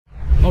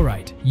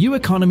Alright, you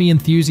economy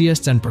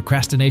enthusiasts and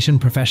procrastination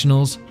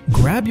professionals,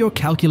 grab your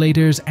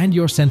calculators and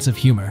your sense of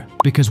humor,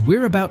 because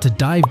we're about to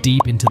dive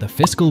deep into the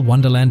fiscal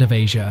wonderland of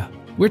Asia.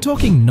 We're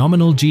talking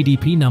nominal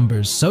GDP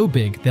numbers so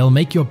big they'll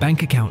make your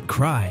bank account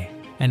cry,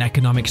 and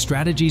economic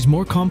strategies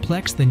more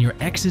complex than your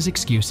ex's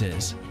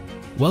excuses.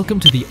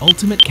 Welcome to the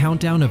ultimate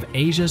countdown of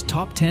Asia's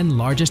top 10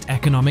 largest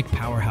economic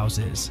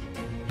powerhouses.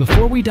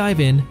 Before we dive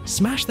in,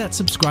 smash that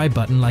subscribe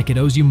button like it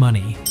owes you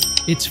money.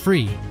 It's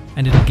free,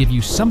 and it'll give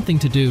you something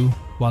to do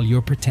while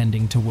you're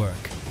pretending to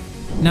work.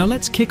 Now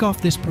let's kick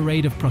off this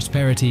parade of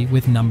prosperity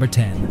with number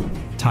 10,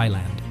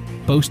 Thailand,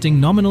 boasting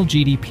nominal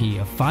GDP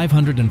of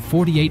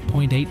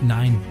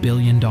 $548.89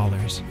 billion.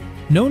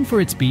 Known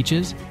for its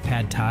beaches,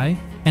 pad thai,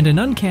 and an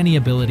uncanny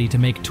ability to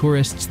make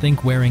tourists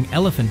think wearing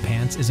elephant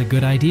pants is a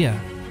good idea.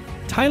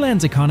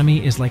 Thailand's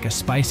economy is like a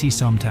spicy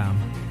somtam,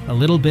 a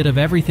little bit of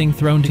everything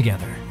thrown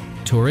together.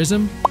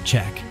 Tourism?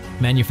 Check.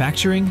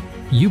 Manufacturing?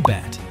 You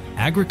bet.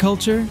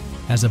 Agriculture?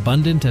 As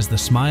abundant as the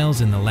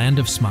smiles in the land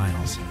of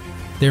smiles.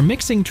 They're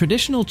mixing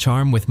traditional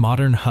charm with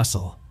modern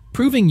hustle,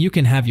 proving you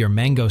can have your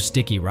mango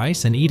sticky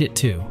rice and eat it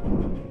too.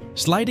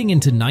 Sliding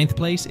into ninth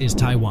place is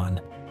Taiwan,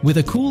 with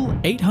a cool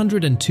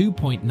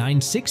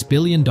 $802.96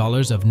 billion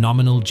of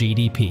nominal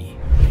GDP.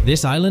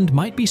 This island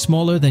might be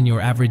smaller than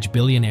your average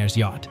billionaire's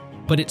yacht,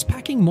 but it's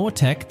packing more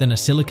tech than a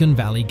Silicon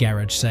Valley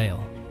garage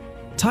sale.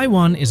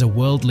 Taiwan is a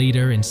world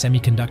leader in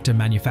semiconductor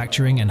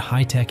manufacturing and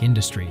high-tech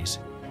industries.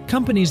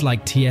 Companies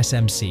like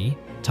TSMC,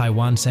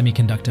 Taiwan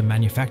Semiconductor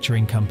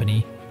Manufacturing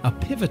Company, are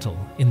pivotal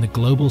in the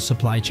global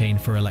supply chain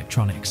for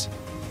electronics.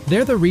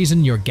 They're the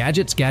reason your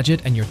gadgets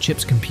gadget and your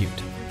chips compute.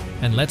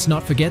 And let's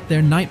not forget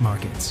their night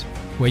markets,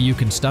 where you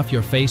can stuff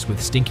your face with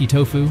stinky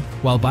tofu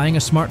while buying a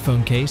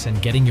smartphone case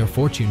and getting your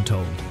fortune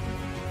told.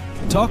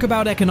 Talk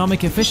about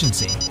economic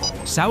efficiency.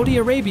 Saudi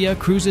Arabia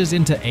cruises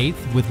into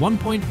 8th with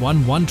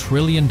 $1.11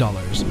 trillion,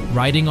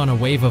 riding on a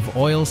wave of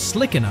oil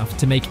slick enough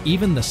to make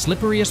even the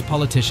slipperiest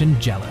politician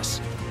jealous.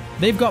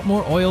 They've got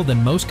more oil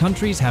than most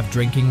countries have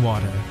drinking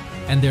water,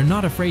 and they're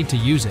not afraid to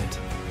use it.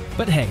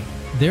 But hey,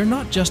 they're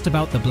not just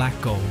about the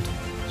black gold.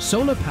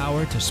 Solar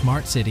power to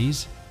smart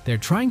cities, they're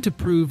trying to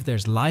prove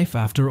there's life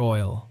after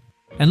oil.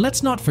 And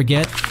let's not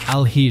forget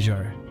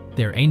Al-Hijr,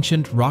 their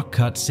ancient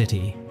rock-cut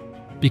city.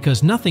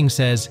 Because nothing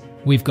says,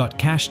 we've got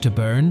cash to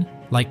burn,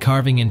 like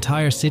carving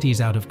entire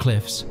cities out of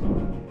cliffs.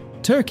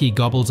 Turkey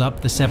gobbles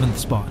up the 7th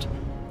spot,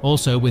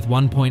 also with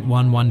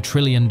 $1.11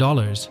 trillion.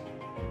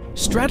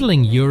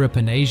 Straddling Europe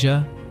and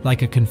Asia,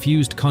 like a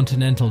confused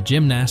continental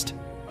gymnast,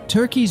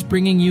 Turkey's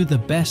bringing you the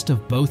best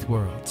of both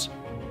worlds.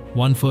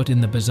 One foot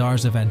in the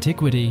bazaars of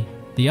antiquity,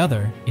 the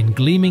other in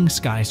gleaming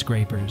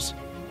skyscrapers.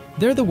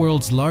 They're the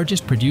world's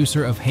largest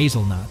producer of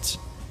hazelnuts.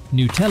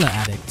 Nutella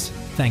addicts,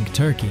 thank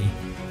Turkey.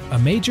 A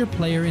major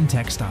player in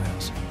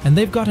textiles, and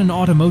they've got an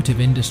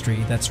automotive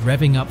industry that's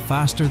revving up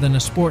faster than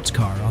a sports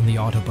car on the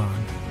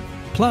Autobahn.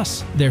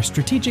 Plus, their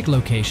strategic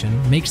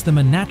location makes them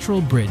a natural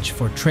bridge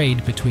for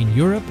trade between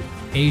Europe,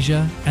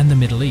 Asia, and the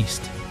Middle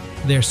East.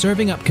 They're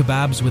serving up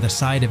kebabs with a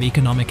side of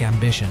economic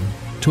ambition,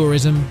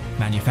 tourism,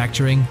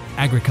 manufacturing,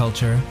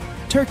 agriculture.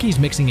 Turkey's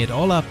mixing it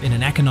all up in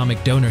an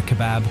economic donor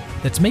kebab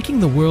that's making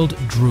the world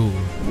drool.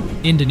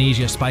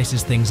 Indonesia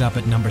spices things up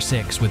at number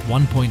 6 with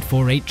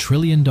 $1.48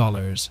 trillion.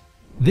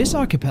 This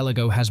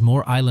archipelago has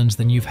more islands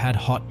than you've had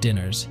hot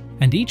dinners,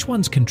 and each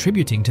one's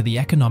contributing to the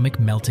economic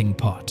melting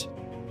pot.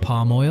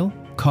 Palm oil,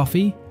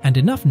 coffee, and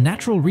enough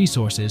natural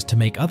resources to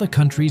make other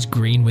countries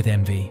green with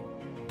envy.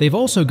 They've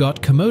also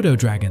got Komodo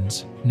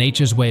dragons,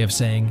 nature's way of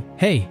saying,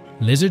 hey,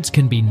 lizards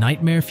can be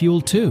nightmare fuel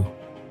too.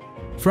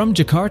 From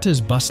Jakarta's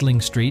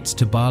bustling streets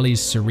to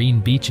Bali's serene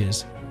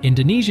beaches,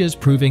 Indonesia's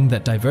proving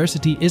that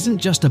diversity isn't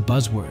just a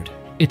buzzword,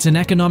 it's an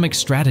economic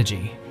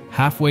strategy.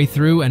 Halfway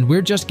through and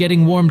we're just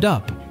getting warmed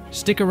up.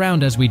 Stick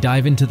around as we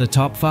dive into the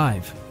top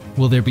 5.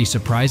 Will there be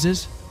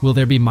surprises? Will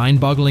there be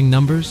mind-boggling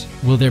numbers?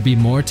 Will there be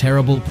more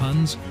terrible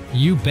puns?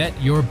 You bet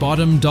your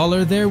bottom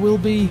dollar there will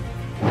be.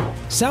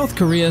 South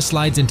Korea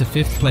slides into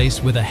 5th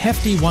place with a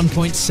hefty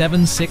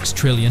 $1.76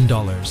 trillion.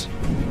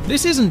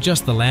 This isn't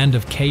just the land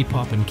of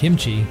K-pop and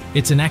kimchi,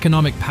 it's an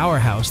economic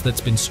powerhouse that's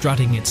been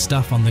strutting its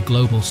stuff on the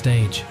global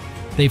stage.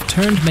 They've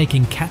turned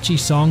making catchy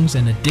songs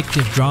and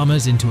addictive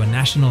dramas into a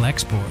national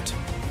export.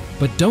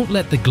 But don't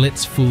let the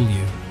glitz fool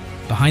you.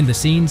 Behind the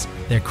scenes,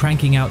 they're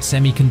cranking out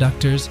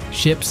semiconductors,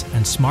 ships,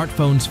 and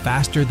smartphones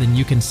faster than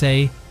you can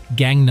say,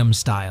 Gangnam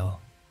Style.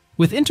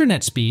 With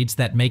internet speeds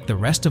that make the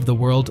rest of the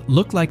world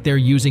look like they're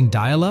using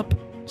dial-up,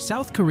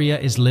 South Korea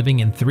is living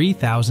in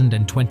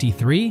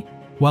 3023,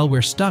 while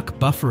we're stuck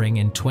buffering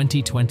in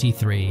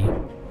 2023.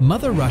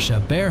 Mother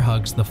Russia bear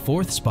hugs the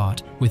 4th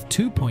spot with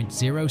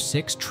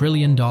 $2.06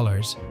 trillion.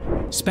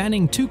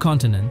 Spanning 2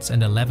 continents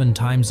and 11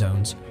 time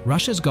zones,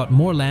 Russia's got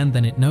more land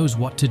than it knows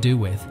what to do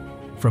with.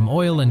 From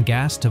oil and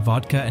gas to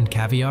vodka and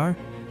caviar,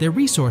 they're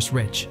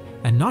resource-rich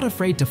and not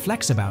afraid to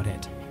flex about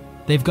it.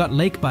 They've got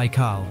Lake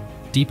Baikal,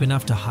 deep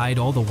enough to hide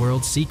all the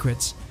world's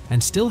secrets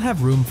and still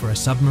have room for a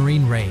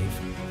submarine rave.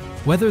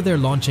 Whether they're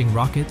launching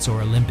rockets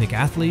or Olympic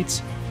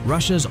athletes,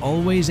 Russia's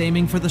always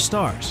aiming for the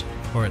stars.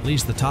 or at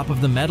least the top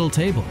of the medal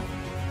table.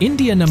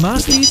 India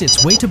namastes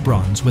its way to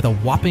bronze with a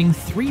whopping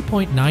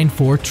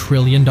 $3.94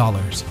 trillion.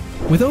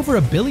 With over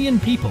 1 billion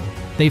people,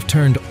 they've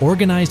turned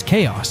organized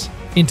chaos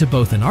into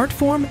both an art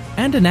form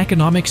and an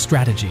economic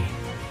strategy.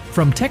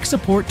 From tech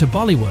support to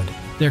Bollywood,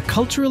 they're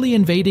culturally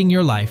invading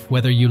your life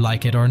whether you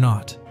like it or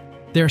not.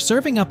 They're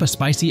serving up a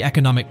spicy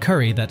economic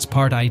curry that's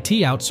part IT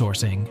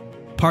outsourcing,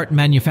 part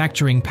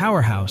manufacturing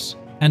powerhouse,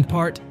 and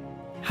part,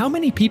 how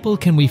many people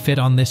can we fit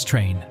on this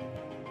train?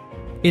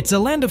 It's a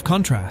land of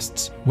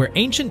contrasts, where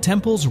ancient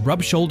temples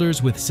rub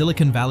shoulders with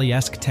Silicon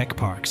Valley-esque tech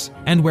parks,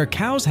 and where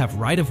cows have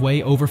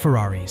right-of-way over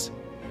Ferraris.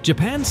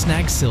 Japan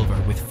snags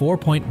silver with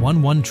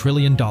 $4.11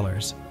 trillion,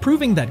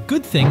 proving that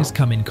good things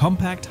come in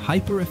compact,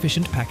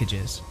 hyper-efficient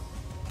packages.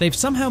 They've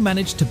somehow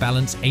managed to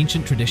balance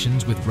ancient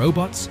traditions with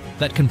robots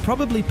that can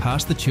probably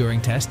pass the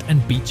Turing test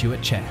and beat you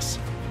at chess.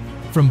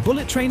 From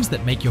bullet trains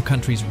that make your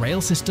country's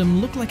rail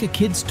system look like a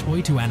kid's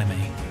toy to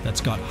anime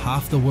that's got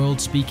half the world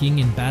speaking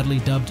in badly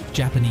dubbed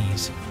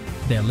Japanese.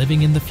 They're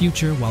living in the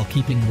future while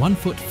keeping one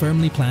foot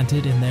firmly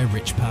planted in their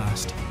rich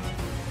past.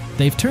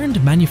 They've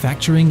turned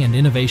manufacturing and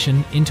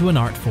innovation into an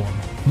art form,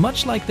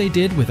 much like they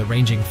did with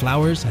arranging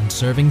flowers and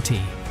serving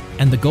tea.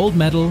 And the gold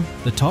medal,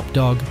 the top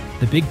dog,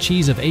 the big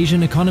cheese of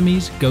Asian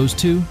economies goes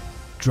to,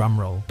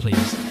 drumroll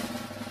please,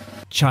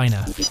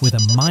 China, with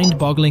a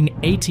mind-boggling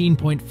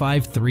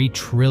 $18.53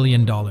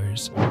 trillion.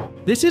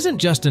 This isn't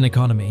just an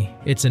economy,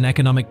 it's an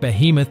economic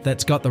behemoth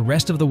that's got the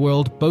rest of the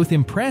world both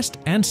impressed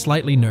and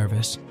slightly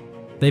nervous.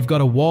 They've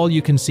got a wall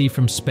you can see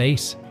from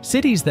space,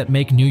 cities that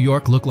make New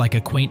York look like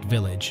a quaint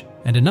village,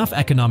 and enough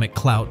economic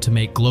clout to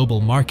make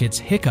global markets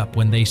hiccup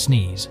when they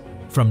sneeze.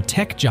 From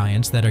tech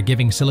giants that are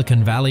giving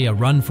Silicon Valley a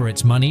run for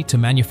its money to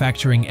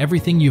manufacturing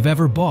everything you've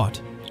ever bought.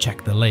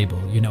 Check the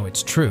label, you know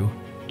it's true.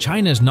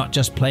 China's not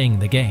just playing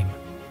the game,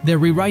 they're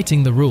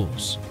rewriting the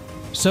rules.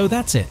 So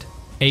that's it,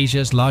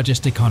 Asia's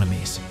largest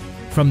economies.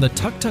 From the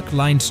tuk-tuk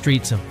lined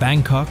streets of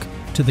Bangkok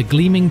to the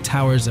gleaming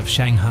towers of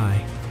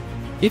Shanghai.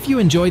 If you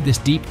enjoyed this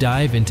deep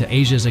dive into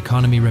Asia's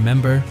economy,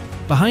 remember,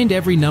 behind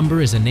every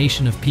number is a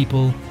nation of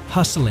people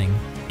hustling,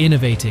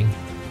 innovating,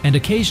 and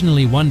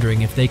occasionally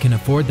wondering if they can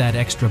afford that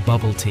extra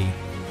bubble tea.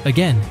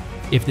 Again,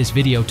 if this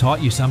video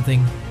taught you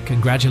something,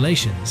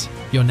 congratulations,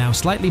 you're now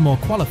slightly more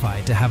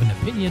qualified to have an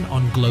opinion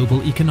on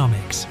global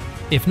economics.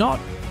 If not,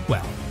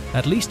 well,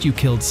 at least you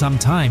killed some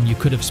time you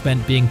could have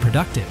spent being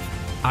productive.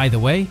 Either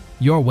way,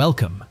 you're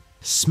welcome.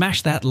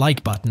 Smash that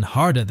like button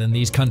harder than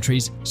these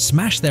countries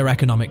smash their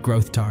economic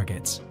growth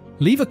targets.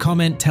 Leave a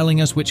comment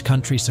telling us which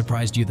country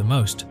surprised you the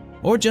most,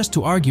 or just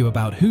to argue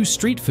about whose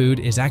street food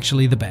is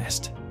actually the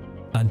best.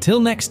 Until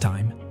next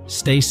time,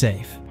 stay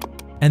safe.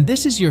 And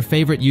this is your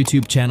favorite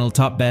YouTube channel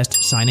Top Best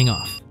signing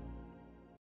off.